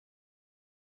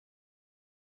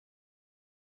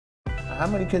How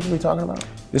many kids are we talking about?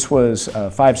 This was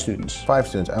 5 students. 5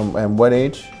 students. And what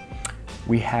age?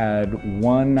 We had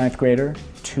 1 9th grader,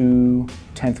 2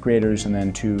 10th graders, and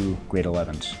then 2 grade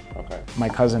 11s. Okay. My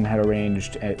cousin had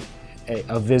arranged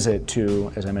a visit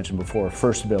to, as I mentioned before,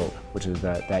 First Build, which is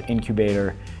that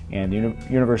incubator and the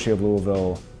University of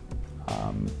Louisville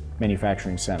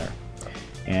Manufacturing Center.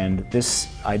 And this,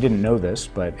 I didn't know this,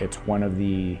 but it's one of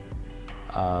the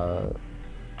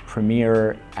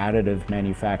premier additive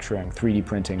manufacturing, 3D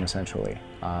printing essentially,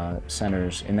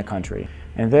 centers in the country.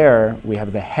 And there we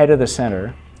have the head of the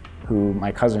center, who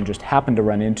my cousin just happened to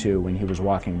run into when he was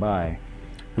walking by,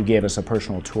 who gave us a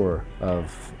personal tour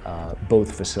of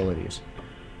both facilities.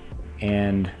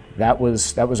 And that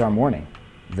was our morning.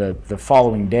 The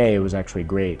following day was actually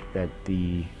great. That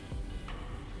the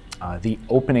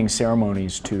opening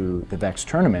ceremonies to the VEX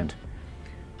tournament,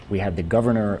 we had the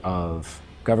governor of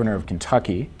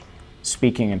Kentucky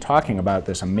speaking and talking about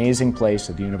this amazing place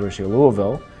at the University of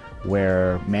Louisville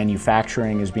where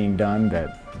manufacturing is being done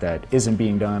that isn't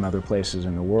being done other places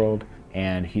in the world.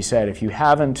 And he said, if you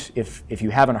haven't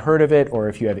heard of it, or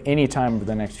if you have any time over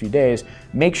the next few days,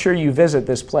 make sure you visit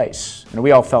this place. And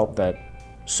we all felt that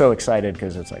so excited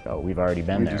because it's like, oh, we've already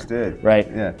been there. We just did. Right?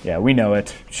 Yeah. Yeah, we know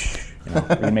it. You know,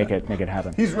 we can make it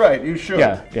happen. He's right, you should.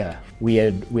 Yeah, yeah. We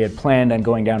had planned on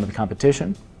going down to the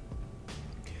competition.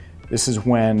 This is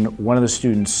when one of the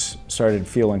students started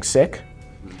feeling sick,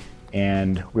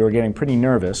 and we were getting pretty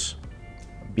nervous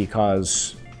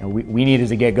because we needed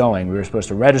to get going. We were supposed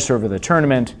to register for the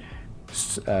tournament,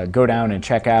 go down and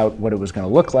check out what it was going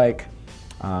to look like,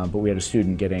 but we had a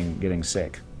student getting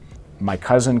sick. My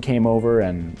cousin came over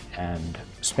and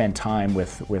spent time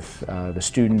with the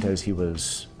student as he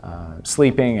was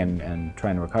sleeping and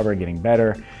trying to recover, getting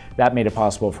better. That made it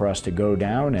possible for us to go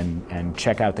down and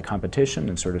check out the competition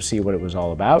and sort of see what it was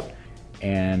all about.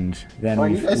 And then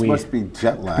you guys must be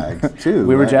jet lagged too.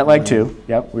 We were right? jet lagged too.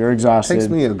 Yep, we were exhausted. It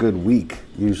takes me a good week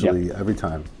usually every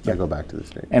time I go back to the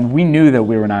state. And we knew that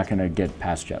we were not going to get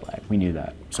past jet lag. We knew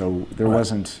that. So there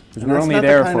wasn't. We were only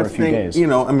there for a few days. You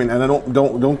know, I mean, and I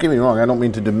don't get me wrong. I don't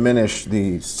mean to diminish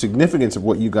the significance of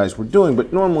what you guys were doing,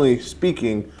 but normally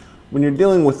speaking, when you're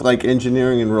dealing with like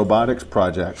engineering and robotics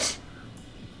projects,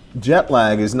 jet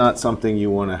lag is not something you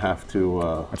want to have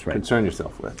to concern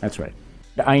yourself with. That's right.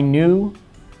 I knew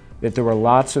that there were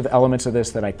lots of elements of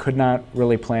this that I could not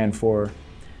really plan for,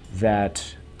 that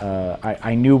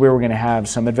I knew we were going to have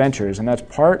some adventures, and that's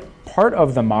part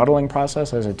of the modeling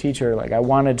process as a teacher. Like, I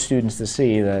wanted students to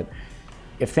see that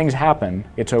if things happen,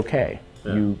 it's okay.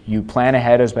 Yeah. You plan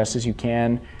ahead as best as you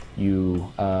can, you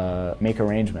make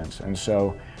arrangements. And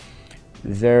so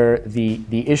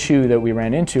the issue that we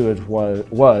ran into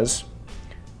was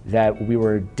that we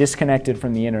were disconnected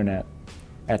from the internet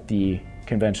at the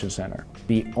convention center.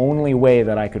 The only way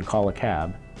that I could call a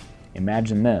cab,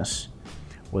 imagine this,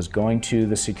 was going to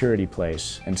the security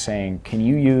place and saying, can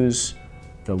you use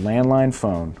the landline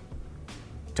phone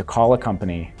to call a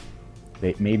company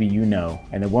that maybe you know?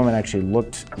 And the woman actually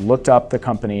looked up the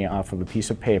company off of a piece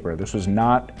of paper. This was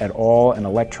not at all an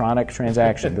electronic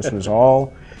transaction. This was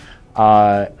all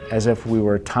as if we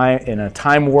were in a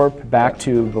time warp back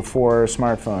to before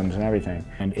smartphones and everything.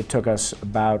 And it took us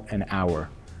about an hour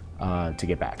to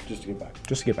get back. Just to get back.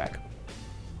 Just to get back.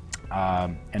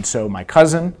 And so my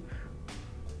cousin,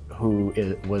 who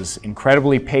was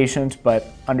incredibly patient, but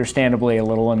understandably a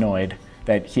little annoyed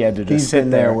that he had to just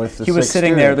sit there. With the he was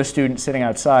sitting there, the student sitting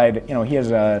outside. You know, he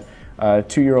has a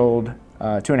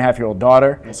 2.5-year-old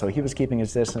daughter, so he was keeping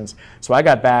his distance. So I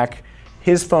got back.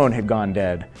 His phone had gone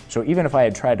dead, so even if I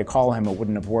had tried to call him, it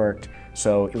wouldn't have worked.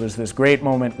 So it was this great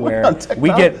moment where we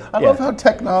get... I love how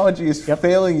technology is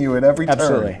failing you at every turn.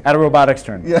 Absolutely, at a robotics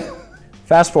turn. Yeah.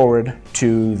 Fast forward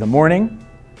to the morning.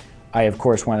 I, of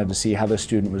course, wanted to see how the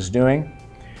student was doing.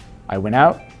 I went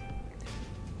out.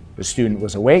 The student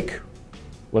was awake,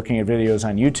 looking at videos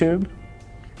on YouTube,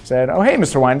 said, oh, hey,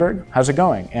 Mr. Weinberg, how's it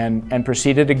going? And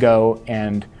proceeded to go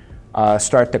and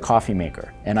start the coffee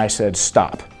maker. And I said,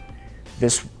 stop.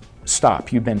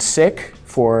 Stop. You've been sick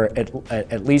for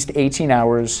at least 18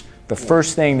 hours. The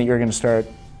first thing that you're going to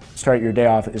start your day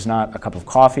off is not a cup of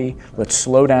coffee. Let's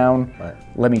slow down. Right.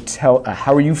 Let me tell,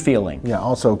 how are you feeling? Yeah,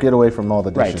 also get away from all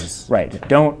the dishes. Right.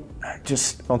 Don't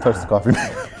touch the coffee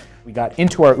maker. We got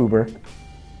into our Uber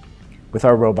with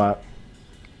our robot.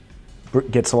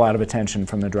 Gets a lot of attention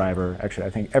from the driver. Actually,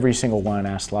 I think every single one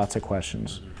asked lots of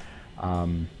questions.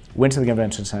 Went to the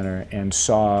convention center and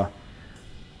saw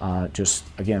just,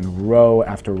 again, row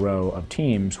after row of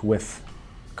teams with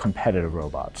competitive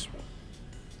robots.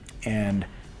 And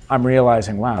I'm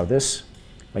realizing, wow, this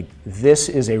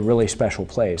is a really special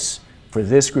place for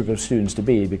this group of students to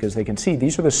be, because they can see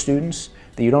these are the students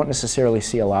that you don't necessarily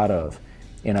see a lot of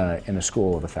in a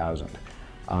school of 1,000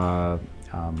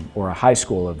 or a high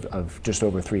school of just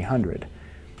over 300.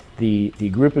 The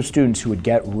group of students who would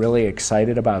get really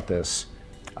excited about this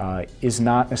is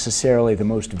not necessarily the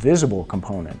most visible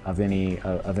component of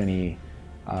any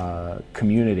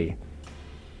community.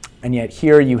 And yet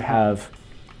here you have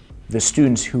the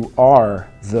students who are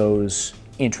those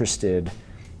interested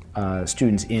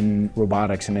students in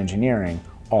robotics and engineering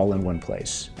all in one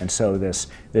place. And so this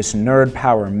nerd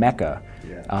power mecca,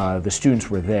 the students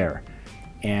were there.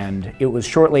 And it was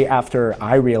shortly after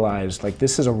I realized, like,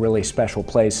 this is a really special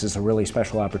place, this is a really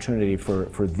special opportunity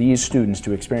for these students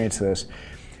to experience this.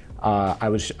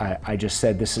 I just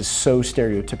said, this is so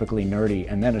stereotypically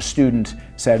nerdy. And then a student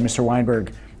said, Mr.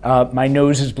 Weinberg, my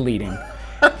nose is bleeding.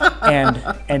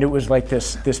 and it was like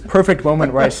this perfect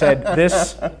moment where I said,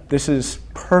 this is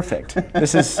perfect.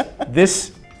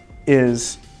 This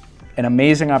is an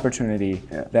amazing opportunity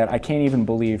that I can't even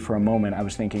believe for a moment I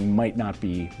was thinking might not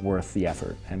be worth the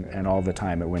effort and all the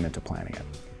time it went into planning it.